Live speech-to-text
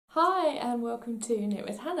Hi and welcome to Knit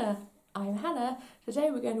with Hannah. I'm Hannah.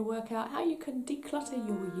 Today we're going to work out how you can declutter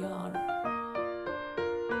your yarn.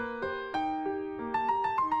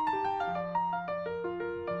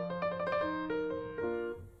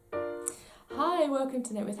 Hi, welcome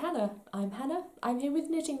to Knit with Hannah. I'm Hannah. I'm here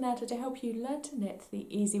with Knitting Natter to help you learn to knit the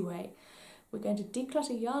easy way. We're going to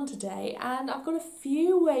declutter yarn today, and I've got a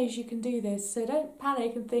few ways you can do this, so don't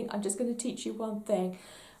panic and think I'm just going to teach you one thing.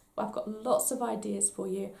 I've got lots of ideas for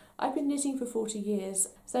you. I've been knitting for 40 years,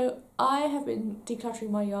 so I have been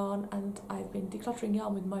decluttering my yarn, and I've been decluttering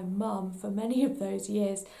yarn with my mum for many of those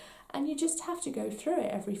years, and you just have to go through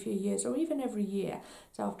it every few years or even every year.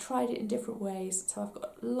 So I've tried it in different ways, so I've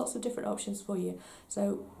got lots of different options for you.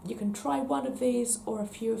 So you can try one of these or a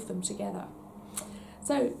few of them together.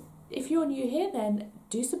 So if you're new here, then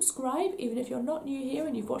do subscribe. Even if you're not new here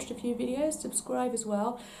and you've watched a few videos, subscribe as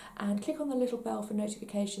well, and click on the little bell for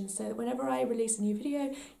notifications so that whenever I release a new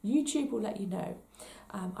video, YouTube will let you know.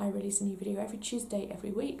 I release a new video every Tuesday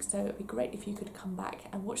every week, so it'd be great if you could come back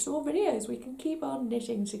and watch some more videos. We can keep on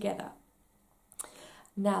knitting together.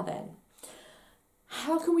 Now then,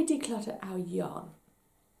 how can we declutter our yarn?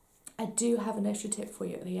 I do have an extra tip for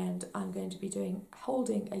you at the end. I'm going to be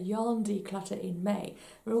holding a yarn declutter in May.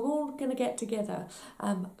 We're all going to get together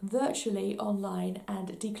virtually online and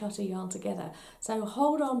declutter yarn together. So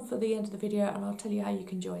hold on for the end of the video and I'll tell you how you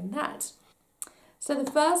can join that. So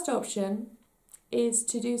the first option is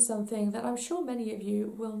to do something that I'm sure many of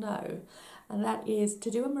you will know, and that is to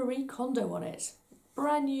do a Marie Kondo on it.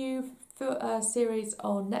 Brand new series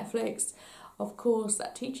on Netflix. Of course,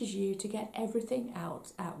 that teaches you to get everything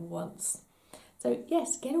out at once. So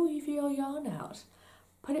yes, get all of your yarn out.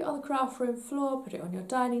 Put it on the craft room floor, put it on your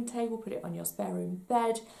dining table, put it on your spare room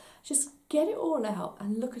bed. Just get it all out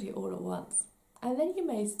and look at it all at once. And then you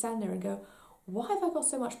may stand there and go, why have I got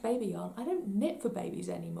so much baby yarn? I don't knit for babies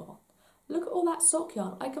anymore. Look at all that sock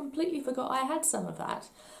yarn. I completely forgot I had some of that.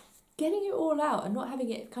 Getting it all out and not having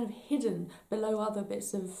it kind of hidden below other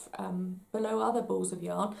bits of, below other balls of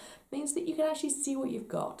yarn means that you can actually see what you've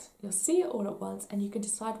got. You'll see it all at once and you can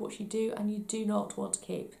decide what you do and you do not want to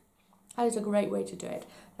keep. That is a great way to do it.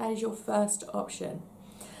 That is your first option.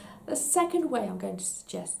 The second way I'm going to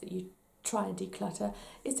suggest that you try and declutter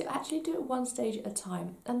is to actually do it one stage at a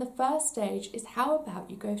time. And the first stage is, how about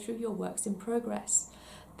you go through your works in progress?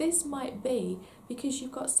 This might be because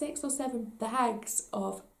you've got 6 or 7 bags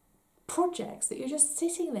of projects that you're just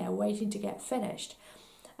sitting there waiting to get finished,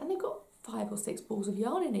 and they've got 5 or 6 balls of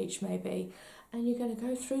yarn in each maybe, and you're going to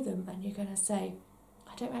go through them and you're going to say,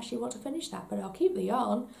 I don't actually want to finish that, but I'll keep the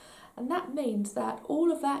yarn. And that means that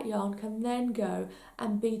all of that yarn can then go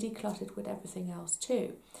and be decluttered with everything else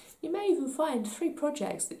too. You may even find 3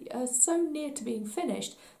 projects that are so near to being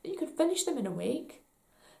finished that you could finish them in a week.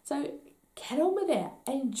 So get on with it,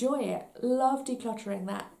 enjoy it, love decluttering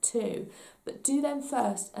that too, but do them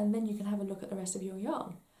first and then you can have a look at the rest of your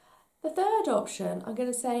yarn. The third option, I'm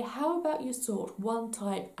going to say, how about you sort one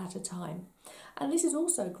type at a time? And this is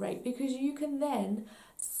also great because you can then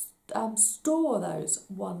store those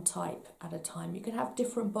one type at a time. You can have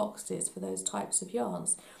different boxes for those types of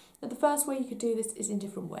yarns. Now, the first way you could do this is in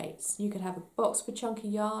different ways. You could have a box for chunky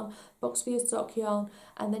yarn, box for your sock yarn,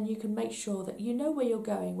 and then you can make sure that you know where you're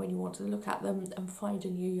going when you want to look at them and find a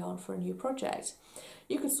new yarn for a new project.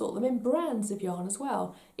 You could sort them in brands of yarn as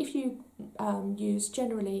well. If you use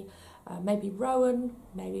generally maybe Rowan,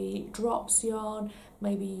 maybe Drops yarn,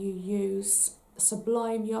 maybe you use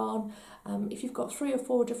Sublime yarn. If you've got 3 or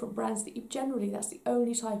 4 different brands that that's the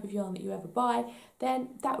only type of yarn that you ever buy, then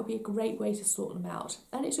that would be a great way to sort them out.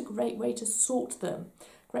 And it's a great way to sort them,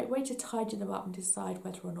 great way to tidy them up and decide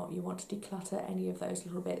whether or not you want to declutter any of those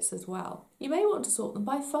little bits as well. You may want to sort them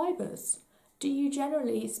by fibres. Do you,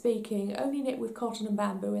 generally speaking, only knit with cotton and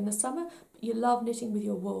bamboo in the summer, but you love knitting with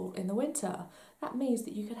your wool in the winter? That means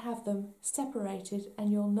that you can have them separated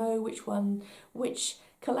and you'll know which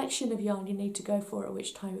collection of yarn you need to go for at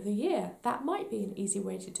which time of the year. That might be an easy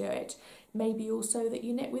way to do it. Maybe also that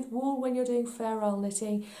you knit with wool when you're doing fair isle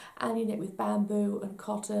knitting, and you knit with bamboo and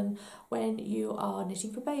cotton when you are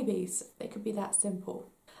knitting for babies. It could be that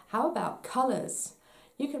simple. How about colours?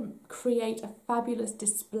 You can create a fabulous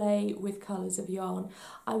display with colours of yarn.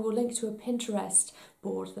 I will link to a Pinterest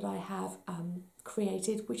board that I have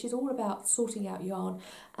created, which is all about sorting out yarn,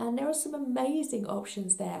 and there are some amazing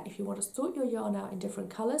options there if you want to sort your yarn out in different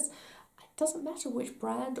colours. It doesn't matter which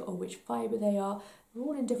brand or which fibre they are, they're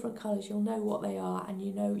all in different colours. You'll know what they are and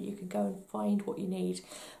you know you can go and find what you need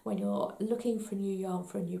when you're looking for new yarn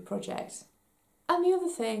for a new project. And the other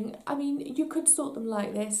thing, I mean, you could sort them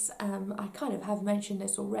like this. I kind of have mentioned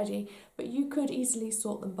this already, but you could easily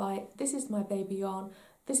sort them by, this is my baby yarn,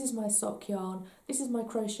 this is my sock yarn, this is my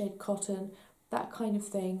crocheted cotton, that kind of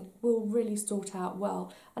thing will really sort out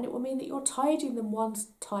well. And it will mean that you're tidying them one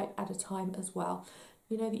type at a time as well.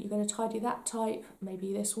 You know that you're going to tidy that type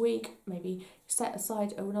maybe this week, maybe set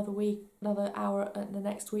aside another week, another hour at the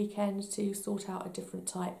next weekend to sort out a different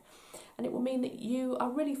type. And it will mean that you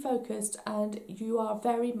are really focused and you are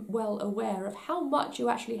very well aware of how much you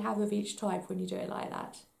actually have of each type when you do it like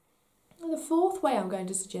that. And the fourth way I'm going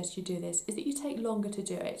to suggest you do this is that you take longer to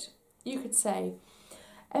do it. You could say,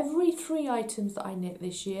 every 3 items that I knit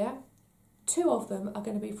this year, 2 of them are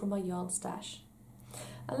going to be from my yarn stash.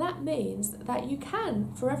 And that means that you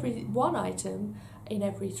can, for every 1 item in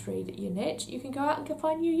every 3 that you knit, you can go out and go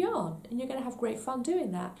find new yarn, and you're going to have great fun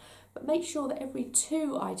doing that. But make sure that every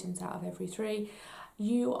 2 items out of every 3,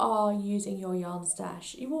 you are using your yarn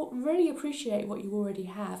stash. You will really appreciate what you already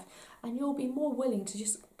have, and you'll be more willing to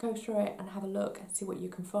just go through it and have a look and see what you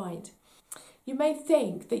can find. You may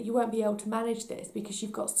think that you won't be able to manage this because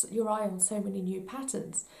you've got your eye on so many new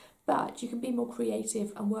patterns, but you can be more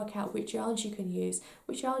creative and work out which yarns you can use,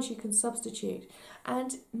 which yarns you can substitute.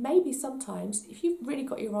 And maybe sometimes, if you've really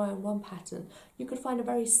got your eye on one pattern, you could find a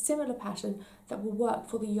very similar pattern that will work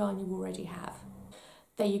for the yarn you already have.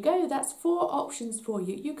 There you go, that's 4 options for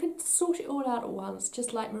you. You can sort it all out at once,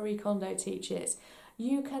 just like Marie Kondo teaches.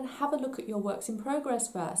 You can have a look at your works in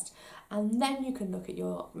progress first, and then you can look at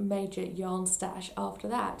your major yarn stash after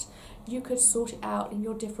that. You could sort it out in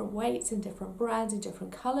your different weights, in different brands, in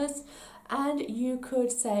different colours, and you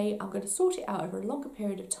could say, I'm going to sort it out over a longer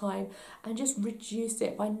period of time and just reduce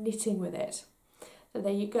it by knitting with it. So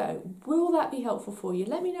there you go. Will that be helpful for you?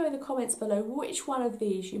 Let me know in the comments below which one of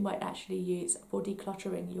these you might actually use for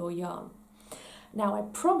decluttering your yarn. Now, I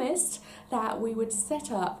promised that we would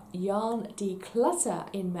set up Yarn Declutter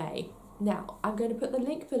in May. Now, I'm going to put the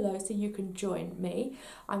link below so you can join me.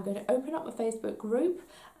 I'm going to open up a Facebook group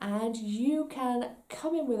and you can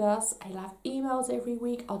come in with us. I'll have emails every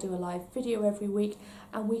week. I'll do a live video every week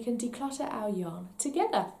and we can declutter our yarn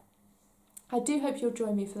together. I do hope you'll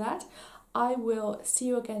join me for that. I will see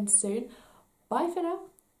you again soon. Bye for now.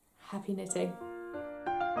 Happy knitting.